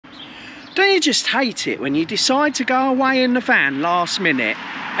Don't you just hate it when you decide to go away in the van last minute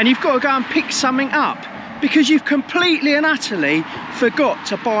and you've got to go and pick something up because you've completely and utterly forgot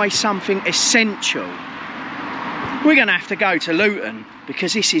to buy something essential? We're going to have to go to Luton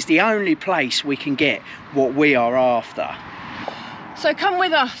because this is the only place we can get what we are after. So come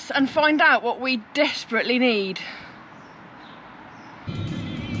with us and find out what we desperately need.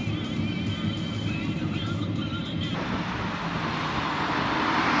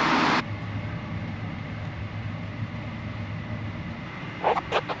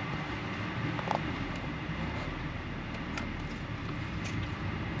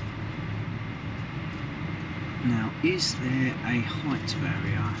 Now, is there a height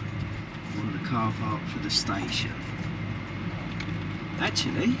barrier on the car park for the station?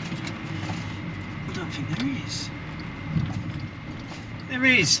 Actually, I don't think there is. There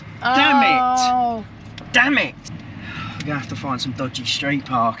is! Oh. Damn it! Damn it! We're gonna have to find some dodgy street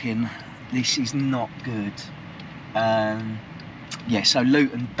parking. This is not good. Yeah, so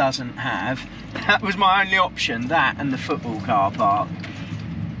Luton doesn't have, that was my only option, that and the football car park.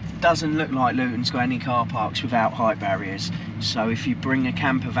 Doesn't look like Luton's got any car parks without height barriers. So if you bring a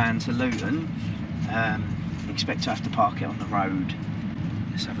camper van to Luton, expect to have to park it on the road.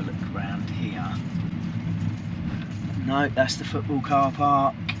 Let's have a look around here. No, that's the football car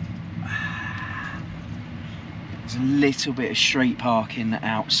park. There's a little bit of street parking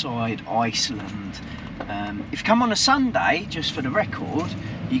outside Iceland. If you come on a Sunday, just for the record,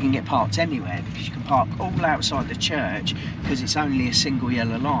 you can get parked anywhere because you can park all outside the church because it's only a single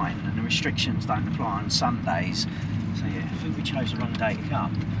yellow line and the restrictions don't apply on Sundays. So yeah, I think we chose the wrong day to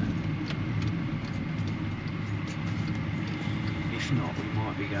come. If not, we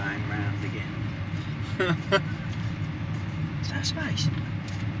might be going round again. Is that a space?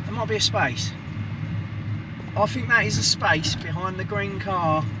 There might be a space. I think that is a space behind the green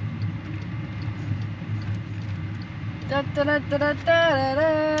car. Da, da, da, da, da, da,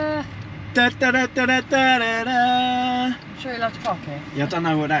 da. Da, da, da, da, da, da, da. Sure you'll have to park here? Yeah, I don't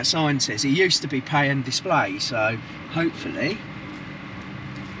know what that sign says. It used to be pay and display, so hopefully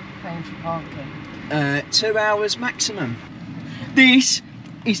Paying for parking. 2 hours maximum. This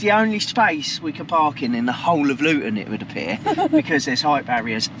is the only space we can park in the whole of Luton, it would appear, because there's height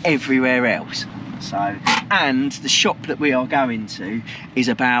barriers everywhere else. So, and the shop that we are going to is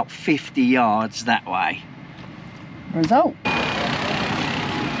about 50 yards that way. Result.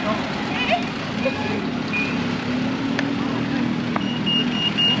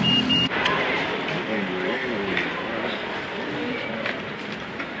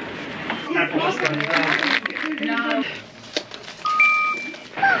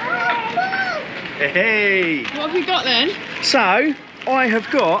 Hey! What have you got then? So, I have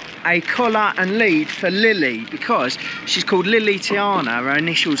got a collar and lead for Lily because she's called Lily Tiana. Her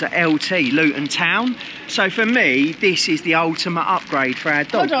initials are LT, Luton Town. So for me, this is the ultimate upgrade for our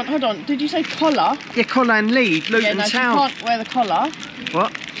dog. Hold on. Did you say collar? Yeah, collar and lead, Luton Town. Town. She can't wear the collar.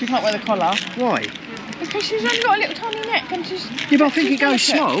 What? She can't wear the collar. Why? Because she's only got a little tiny neck and she's... Yeah, but I think it goes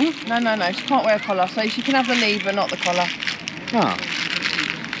small. No, she can't wear a collar, so she can have the lead but not the collar. Oh.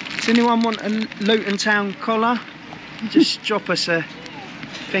 Does anyone want a Luton Town collar? Just drop us a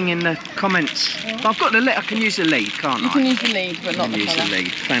thing in the comments. But I've got the lead, I can use the lead, can't I? You can use the lead but not the collar. Use the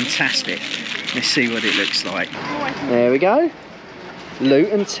lead, fantastic. Let's see what it looks like. There we go.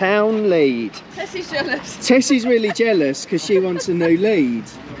 Luton Town lead. Tessie's jealous. Tessie's really jealous because she wants a new lead.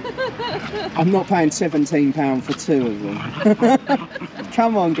 I'm not paying £17 for 2 of them.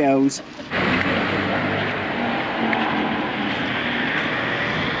 Come on, girls.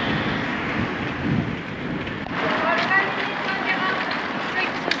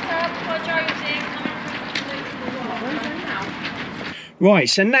 Right,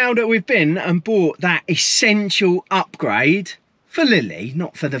 so now that we've been and bought that essential upgrade for Lily,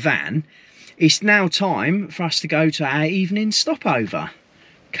 not for the van, it's now time for us to go to our evening stopover.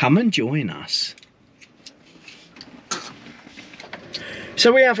 Come and join us.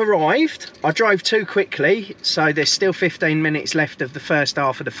 So we have arrived. I drove too quickly, so there's still 15 minutes left of the first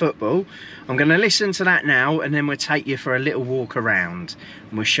half of the football. I'm going to listen to that now and then we'll take you for a little walk around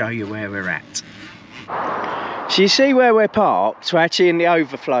and we'll show you where we're at. So you see where we're parked? We're actually in the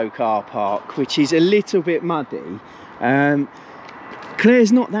overflow car park, which is a little bit muddy.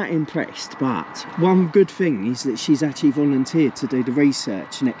 Claire's not that impressed, but one good thing is that she's actually volunteered to do the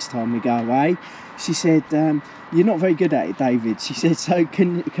research next time we go away. She said, you're not very good at it, David. She said, so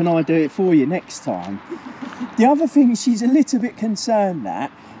can I do it for you next time? The other thing she's a little bit concerned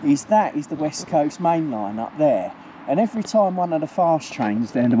at is that is the West Coast main line up there. And every time one of the fast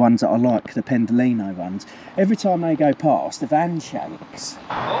trains, they're the ones that I like, the Pendolino ones, every time they go past, the van shakes.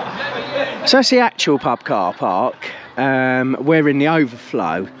 So that's the actual pub car park. We're in the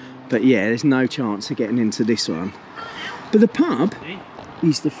overflow, but yeah, there's no chance of getting into this one. But the pub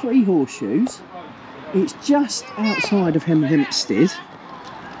is the Three Horseshoes. It's just outside of Hempstead,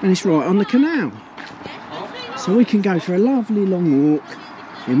 and it's right on the canal. So we can go for a lovely long walk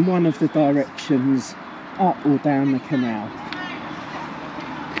in one of the directions, up or down the canal.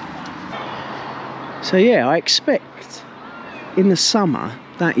 So yeah, I expect in the summer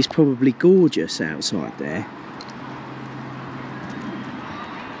that is probably gorgeous outside there.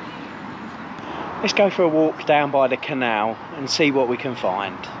 Let's go for a walk down by the canal and see what we can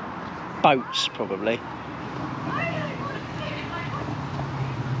find. Boats, probably.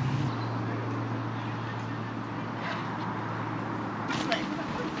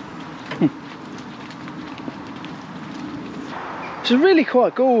 It's really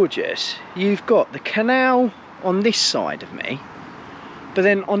quite gorgeous. You've got the canal on this side of me, but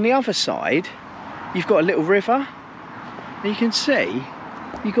then on the other side you've got a little river, and you can see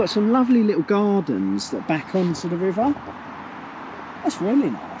you've got some lovely little gardens that back onto the river. That's really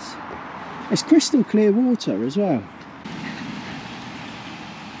nice. It's crystal clear water as well.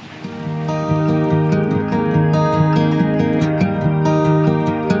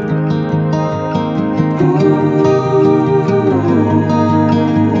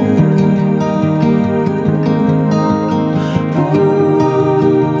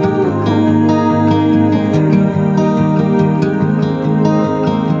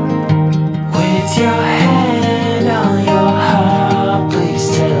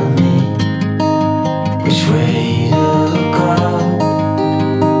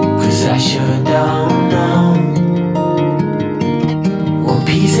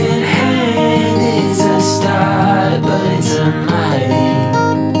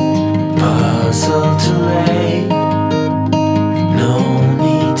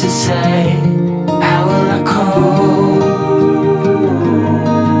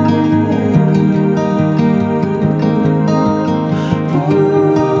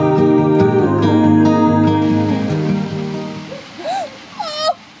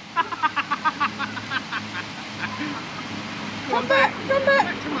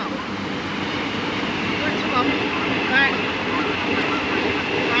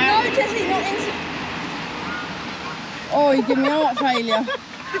 Oh, you give me heart failure.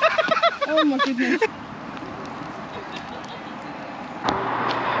 Oh my goodness.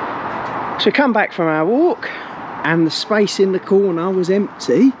 So we come back from our walk and the space in the corner was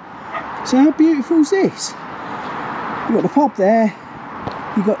empty. So how beautiful is this? You've got the pub there,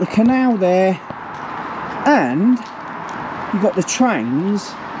 you've got the canal there, and you've got the trains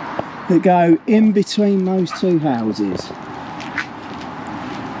that go in between those two houses.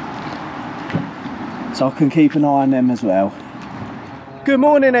 So I can keep an eye on them as well. Good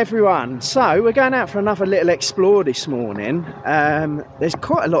morning everyone. So we're going out for another little explore this morning. There's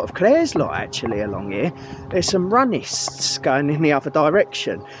quite a lot of Clare's lot actually along here. There's some runnists going in the other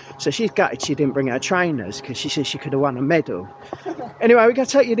direction. So she's gutted she didn't bring her trainers because she said she could have won a medal. Anyway, we're going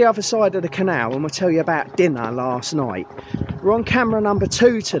to take you the other side of the canal and we'll tell you about dinner last night. We're on camera number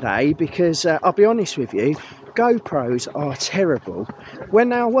 2 today because I'll be honest with you, GoPros are terrible. When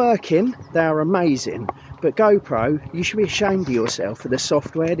they're working, they're amazing. But GoPro, you should be ashamed of yourself for the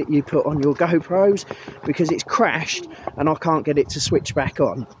software that you put on your GoPros because it's crashed and I can't get it to switch back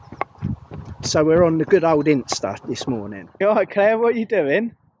on. So we're on the good old Insta this morning. All right, Claire, what are you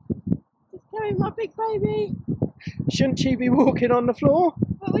doing? Just carrying my big baby. Shouldn't she be walking on the floor?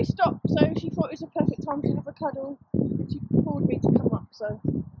 But we stopped, so she thought it was a perfect time to have a cuddle. And she called me to come up, so.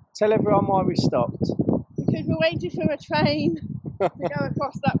 Tell everyone why we stopped. Because we're waiting for a train to go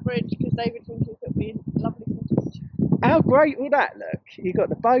across that bridge because David thinks it would be a lovely footage. How great will that look? You've got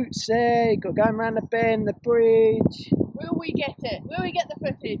the boats there, you've got going around the bend, the bridge. Will we get it? Will we get the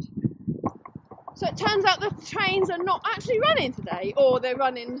footage? So it turns out the trains are not actually running today, or they're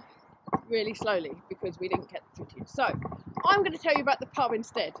running really slowly because we didn't get the footage. So I'm going to tell you about the pub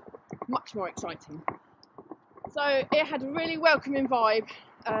instead. Much more exciting. So it had a really welcoming vibe.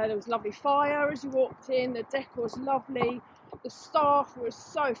 There was lovely fire as you walked in, the decor was lovely, the staff was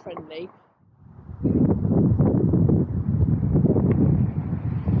so friendly.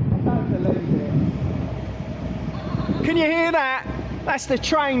 Can you hear that? That's the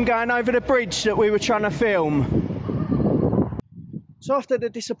train going over the bridge that we were trying to film. So after the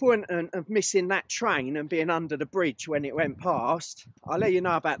disappointment of missing that train and being under the bridge when it went past, I'll let you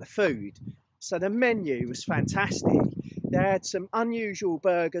know about the food. So the menu was fantastic. They had some unusual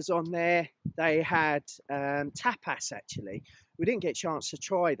burgers on there. they had tapas actually. We didn't get a chance to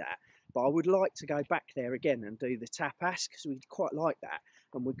try that, but I would like to go back there again and do the tapas because we quite like that,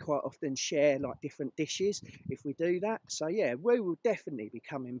 and we quite often share like different dishes if we do that. So yeah, we will definitely be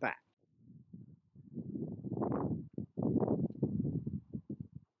coming back.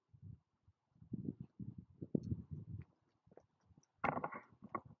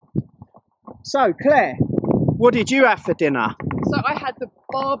 So Claire, what did you have for dinner? So I had the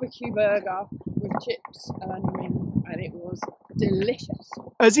barbecue burger with chips and onion rings, and it was delicious.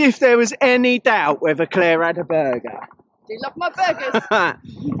 As if there was any doubt whether Claire had a burger. Do you love my burgers?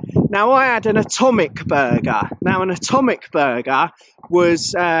 Now I had an atomic burger. Now an atomic burger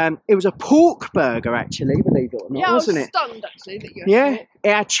was it was a pork burger actually, believe it or not, Yeah, wasn't I was it? stunned actually that you Yeah, had it.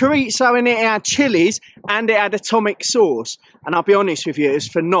 it had chorizo in it, it had chilies, and it had atomic sauce. And I'll be honest with you, it was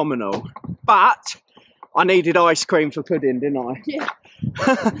phenomenal. But I needed ice cream for pudding, didn't I? Yeah.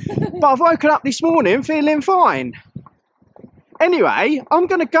 But I've woken up this morning feeling fine. Anyway, I'm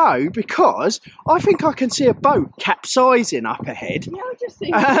going to go because I think I can see a boat capsizing up ahead. Yeah, I just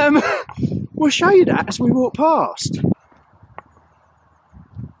think. We'll show you that as we walk past.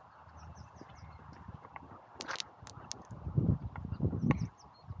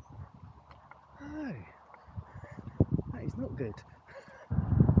 Oh, that is not good.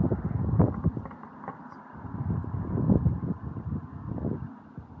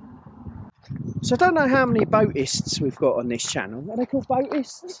 So I don't know how many boatists we've got on this channel. Are they called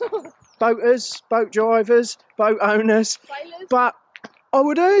boatists? Boaters, boat drivers, boat owners. Sailors. But I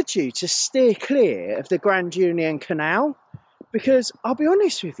would urge you to steer clear of the Grand Union Canal because I'll be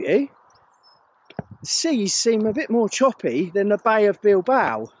honest with you, the seas seem a bit more choppy than the Bay of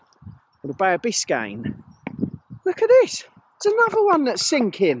Bilbao or the Bay of Biscayne. Look at this. There's another one that's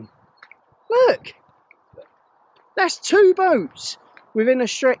sinking. Look. That's two boats within a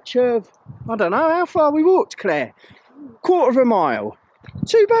stretch of, I don't know, how far we walked, Claire? Quarter of a mile.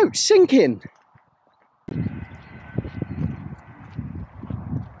 Two boats sinking.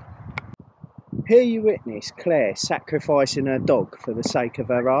 Here you witness Claire sacrificing her dog for the sake of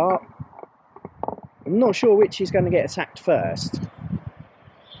her art. I'm not sure which is going to get attacked first.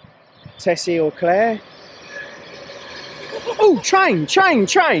 Tessie or Claire? Oh, train, train,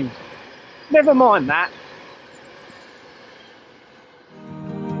 train! Never mind that.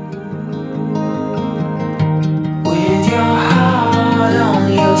 With your heart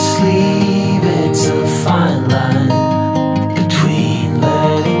on your sleeve, it's a fine line between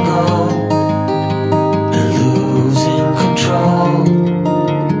letting go and losing control.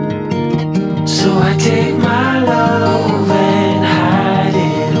 So I take my love and hide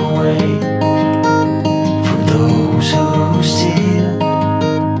it away from those who steal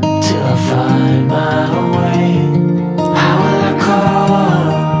till I find my way. How will I call?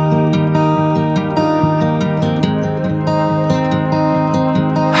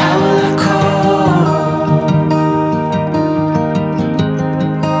 How will I call?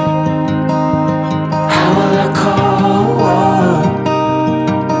 How will I call?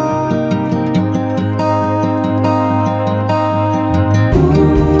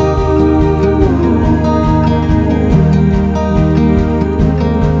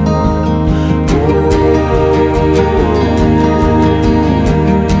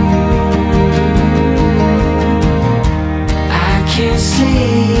 I can't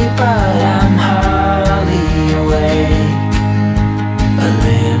sleep, but I'm hardly awake. A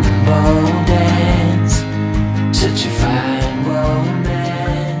limbo dance, such a fine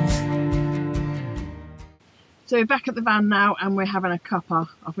romance. So we're back at the van now and we're having a cuppa.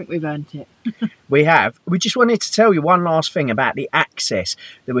 I think we've earned it. We have. We just wanted to tell you one last thing about the access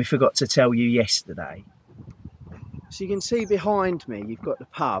that we forgot to tell you yesterday. So you can see behind me, you've got the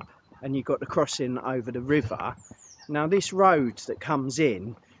pub and you've got the crossing over the river. Now this road that comes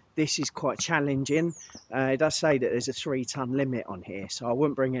in, this is quite challenging. It does say that there's a 3-ton limit on here, so I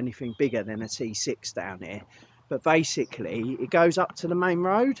wouldn't bring anything bigger than a T6 down here. But basically, it goes up to the main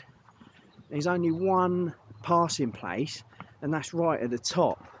road. There's only one passing place, and that's right at the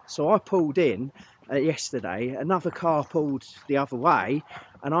top. So I pulled in yesterday, another car pulled the other way,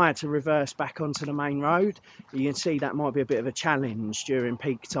 and I had to reverse back onto the main road. You can see that might be a bit of a challenge during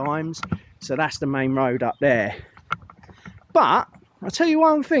peak times. So that's the main road up there. But I'll tell you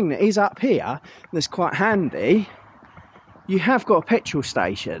one thing that is up here that's quite handy. You have got a petrol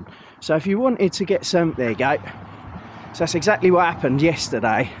station. So if you wanted to get some, there you go. So that's exactly what happened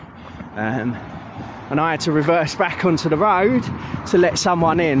yesterday. And I had to reverse back onto the road to let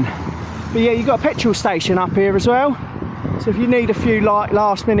someone in. But yeah, you've got a petrol station up here as well. So if you need a few like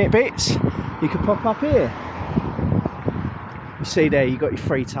last minute bits, you can pop up here. You see there, you've got your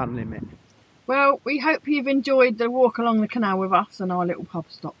 3-ton limit. Well, we hope you've enjoyed the walk along the canal with us and our little pub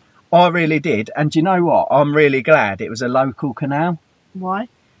stop. I really did. And do you know what? I'm really glad it was a local canal. Why?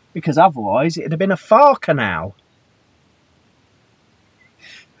 Because otherwise it'd have been a far canal.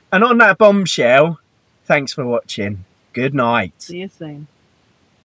 And on that bombshell, thanks for watching. Good night. See you soon.